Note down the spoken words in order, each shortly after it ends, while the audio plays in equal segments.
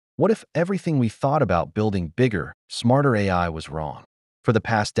What if everything we thought about building bigger, smarter AI was wrong? For the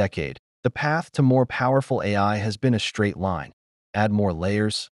past decade, the path to more powerful AI has been a straight line. Add more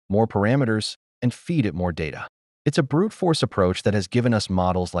layers, more parameters, and feed it more data. It's a brute force approach that has given us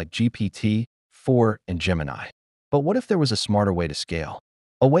models like GPT-4 and Gemini. But what if there was a smarter way to scale?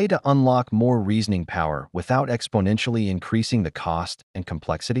 A way to unlock more reasoning power without exponentially increasing the cost and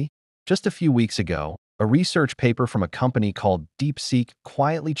complexity? Just a few weeks ago, a research paper from a company called DeepSeek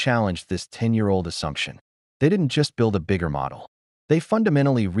quietly challenged this 10-year-old assumption. They didn't just build a bigger model. They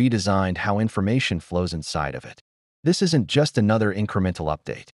fundamentally redesigned how information flows inside of it. This isn't just another incremental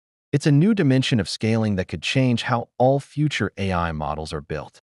update. It's a new dimension of scaling that could change how all future AI models are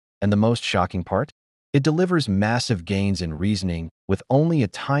built. And the most shocking part? It delivers massive gains in reasoning with only a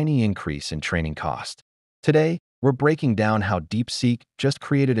tiny increase in training cost. Today, we're breaking down how DeepSeek just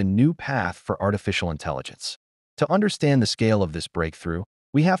created a new path for artificial intelligence. To understand the scale of this breakthrough,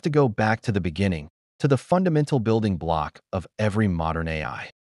 we have to go back to the beginning, to the fundamental building block of every modern AI.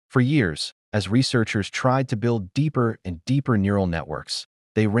 For years, as researchers tried to build deeper and deeper neural networks,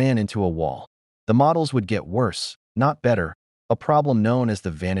 they ran into a wall. The models would get worse, not better, a problem known as the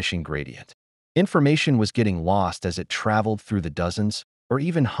vanishing gradient. Information was getting lost as it traveled through the dozens, or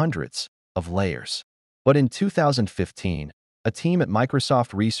even hundreds, of layers. But in 2015, a team at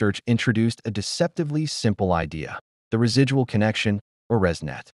Microsoft Research introduced a deceptively simple idea, the residual connection, or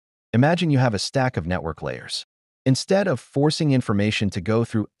ResNet. Imagine you have a stack of network layers. Instead of forcing information to go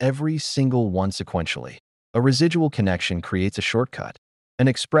through every single one sequentially, a residual connection creates a shortcut, an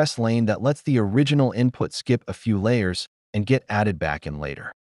express lane that lets the original input skip a few layers and get added back in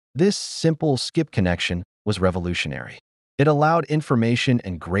later. This simple skip connection was revolutionary. It allowed information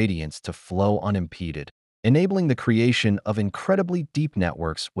and gradients to flow unimpeded, enabling the creation of incredibly deep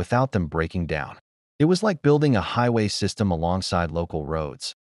networks without them breaking down. It was like building a highway system alongside local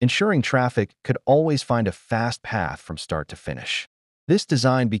roads, ensuring traffic could always find a fast path from start to finish. This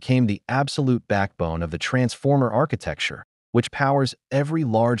design became the absolute backbone of the transformer architecture, which powers every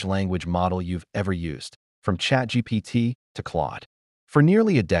large language model you've ever used, from ChatGPT to Claude. For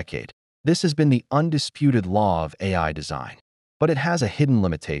nearly a decade, this has been the undisputed law of AI design. But it has a hidden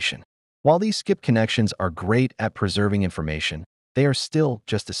limitation. While these skip connections are great at preserving information, they are still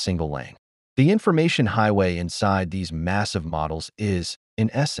just a single lane. The information highway inside these massive models is, in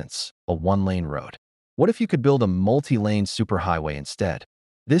essence, a one-lane road. What if you could build a multi-lane superhighway instead?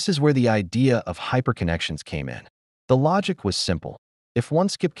 This is where the idea of hyperconnections came in. The logic was simple. If one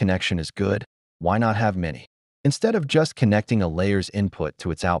skip connection is good, why not have many? Instead of just connecting a layer's input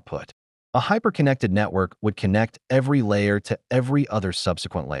to its output, a hyperconnected network would connect every layer to every other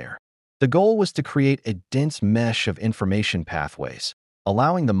subsequent layer. The goal was to create a dense mesh of information pathways,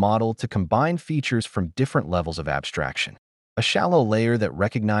 allowing the model to combine features from different levels of abstraction. A shallow layer that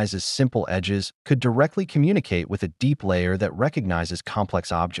recognizes simple edges could directly communicate with a deep layer that recognizes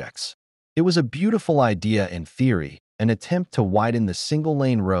complex objects. It was a beautiful idea in theory, an attempt to widen the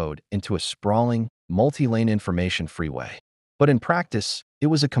single-lane road into a sprawling, multi-lane information freeway. But in practice, it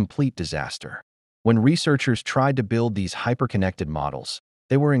was a complete disaster. When researchers tried to build these hyperconnected models,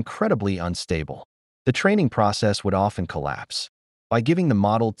 they were incredibly unstable. The training process would often collapse. By giving the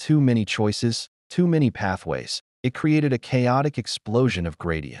model too many choices, too many pathways, it created a chaotic explosion of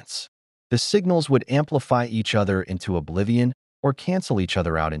gradients. The signals would amplify each other into oblivion or cancel each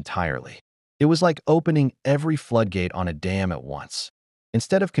other out entirely. It was like opening every floodgate on a dam at once.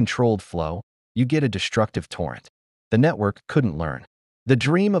 Instead of controlled flow, you get a destructive torrent. The network couldn't learn. The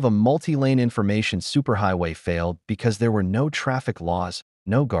dream of a multi-lane information superhighway failed because there were no traffic laws,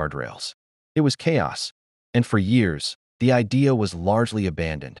 no guardrails. It was chaos. And for years, the idea was largely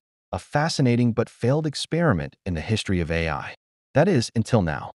abandoned, a fascinating but failed experiment in the history of AI. That is, until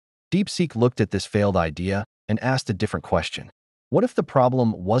now. DeepSeek looked at this failed idea and asked a different question. What if the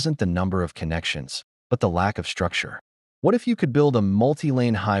problem wasn't the number of connections, but the lack of structure? What if you could build a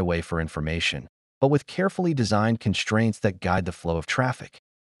multi-lane highway for information, but with carefully designed constraints that guide the flow of traffic?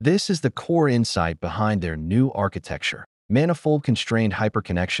 This is the core insight behind their new architecture, Manifold-Constrained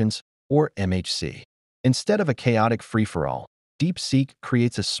Hyper-Connections, or MHC. Instead of a chaotic free-for-all, DeepSeek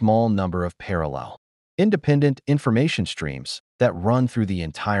creates a small number of parallel, independent information streams that run through the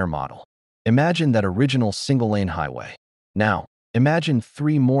entire model. Imagine that original single-lane highway. Now, imagine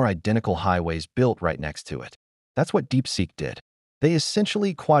 3 more identical highways built right next to it. That's what DeepSeek did. They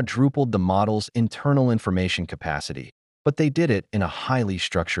essentially quadrupled the model's internal information capacity, but they did it in a highly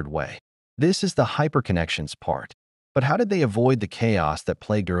structured way. This is the hyperconnections part. But how did they avoid the chaos that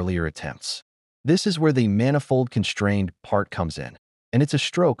plagued earlier attempts? This is where the manifold-constrained part comes in, and it's a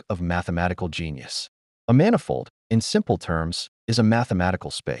stroke of mathematical genius. A manifold, in simple terms, is a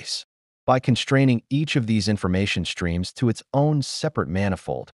mathematical space. By constraining each of these information streams to its own separate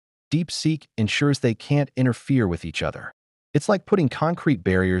manifold, DeepSeek ensures they can't interfere with each other. It's like putting concrete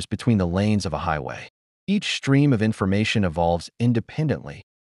barriers between the lanes of a highway. Each stream of information evolves independently,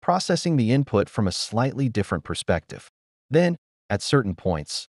 processing the input from a slightly different perspective. Then, at certain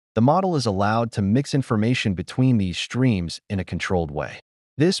points, the model is allowed to mix information between these streams in a controlled way.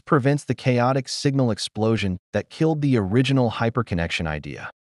 This prevents the chaotic signal explosion that killed the original hyperconnection idea.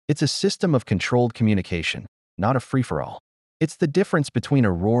 It's a system of controlled communication, not a free-for-all. It's the difference between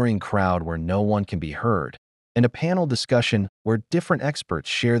a roaring crowd where no one can be heard and a panel discussion where different experts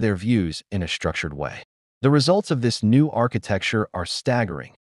share their views in a structured way. The results of this new architecture are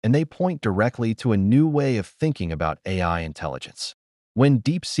staggering, and they point directly to a new way of thinking about AI intelligence. When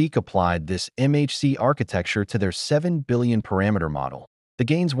DeepSeek applied this MHC architecture to their 7 billion parameter model, the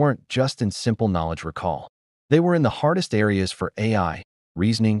gains weren't just in simple knowledge recall. They were in the hardest areas for AI,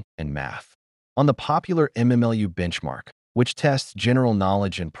 reasoning, and math. On the popular MMLU benchmark, which tests general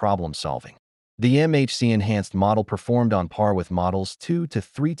knowledge and problem solving, the MHC-enhanced model performed on par with models 2 to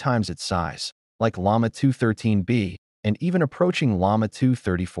 3 times its size, like Llama 213b, and even approaching Llama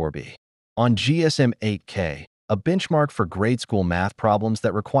 234b. On GSM-8K, a benchmark for grade school math problems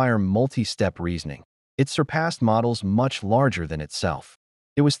that require multi-step reasoning, it surpassed models much larger than itself.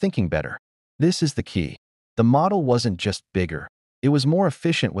 It was thinking better. This is the key. The model wasn't just bigger, it was more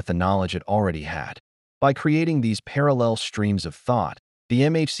efficient with the knowledge it already had. By creating these parallel streams of thought, the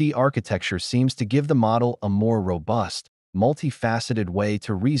MHC architecture seems to give the model a more robust, multifaceted way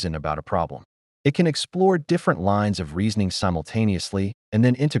to reason about a problem. It can explore different lines of reasoning simultaneously and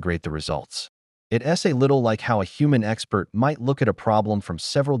then integrate the results. It's a little like how a human expert might look at a problem from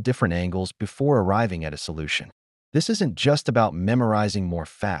several different angles before arriving at a solution. This isn't just about memorizing more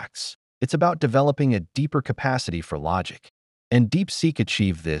facts. It's about developing a deeper capacity for logic. And DeepSeek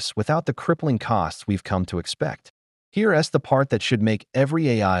achieved this without the crippling costs we've come to expect. Here's the part that should make every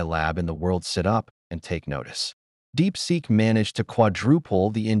AI lab in the world sit up and take notice. DeepSeek managed to quadruple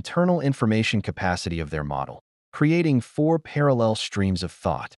the internal information capacity of their model, creating 4 parallel streams of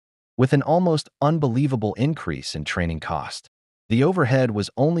thought. With an almost unbelievable increase in training cost, the overhead was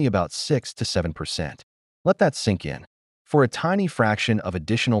only about 6 to 7%. Let that sink in. For a tiny fraction of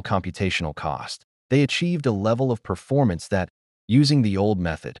additional computational cost, they achieved a level of performance that, using the old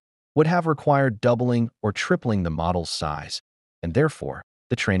method, would have required doubling or tripling the model's size, and therefore,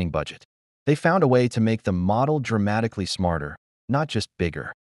 the training budget. They found a way to make the model dramatically smarter, not just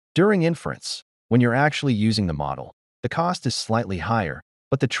bigger. During inference, when you're actually using the model, the cost is slightly higher,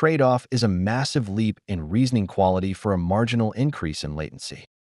 but the trade-off is a massive leap in reasoning quality for a marginal increase in latency.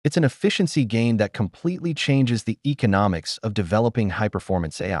 It's an efficiency gain that completely changes the economics of developing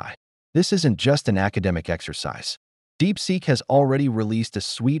high-performance AI. This isn't just an academic exercise. DeepSeek has already released a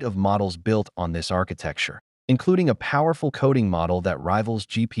suite of models built on this architecture, including a powerful coding model that rivals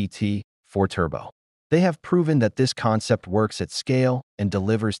GPT-4 Turbo. They have proven that this concept works at scale and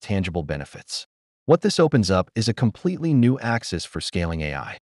delivers tangible benefits. What this opens up is a completely new axis for scaling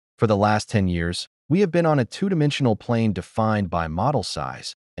AI. For the last 10 years, we have been on a two-dimensional plane defined by model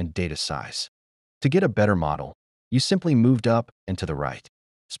size and data size. To get a better model, you simply moved up and to the right,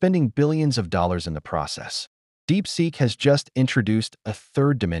 spending billions of dollars in the process. DeepSeek has just introduced a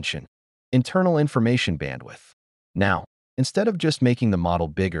third dimension, internal information bandwidth. Now, instead of just making the model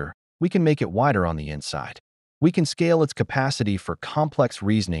bigger, we can make it wider on the inside. We can scale its capacity for complex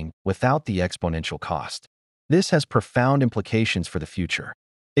reasoning without the exponential cost. This has profound implications for the future.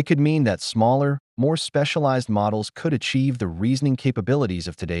 It could mean that smaller, more specialized models could achieve the reasoning capabilities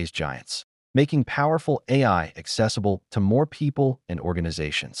of today's giants, making powerful AI accessible to more people and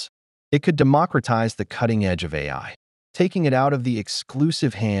organizations. It could democratize the cutting edge of AI, taking it out of the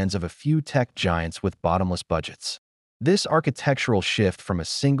exclusive hands of a few tech giants with bottomless budgets. This architectural shift from a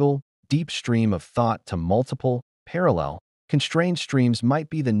single, deep stream of thought to multiple, parallel, constrained streams might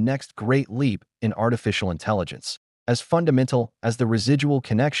be the next great leap in artificial intelligence, as fundamental as the residual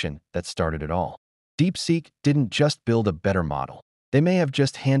connection that started it all. DeepSeek didn't just build a better model. They may have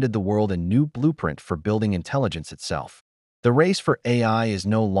just handed the world a new blueprint for building intelligence itself. The race for AI is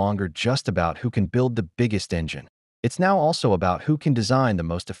no longer just about who can build the biggest engine. It's now also about who can design the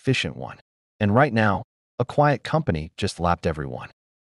most efficient one. And right now, a quiet company just lapped everyone.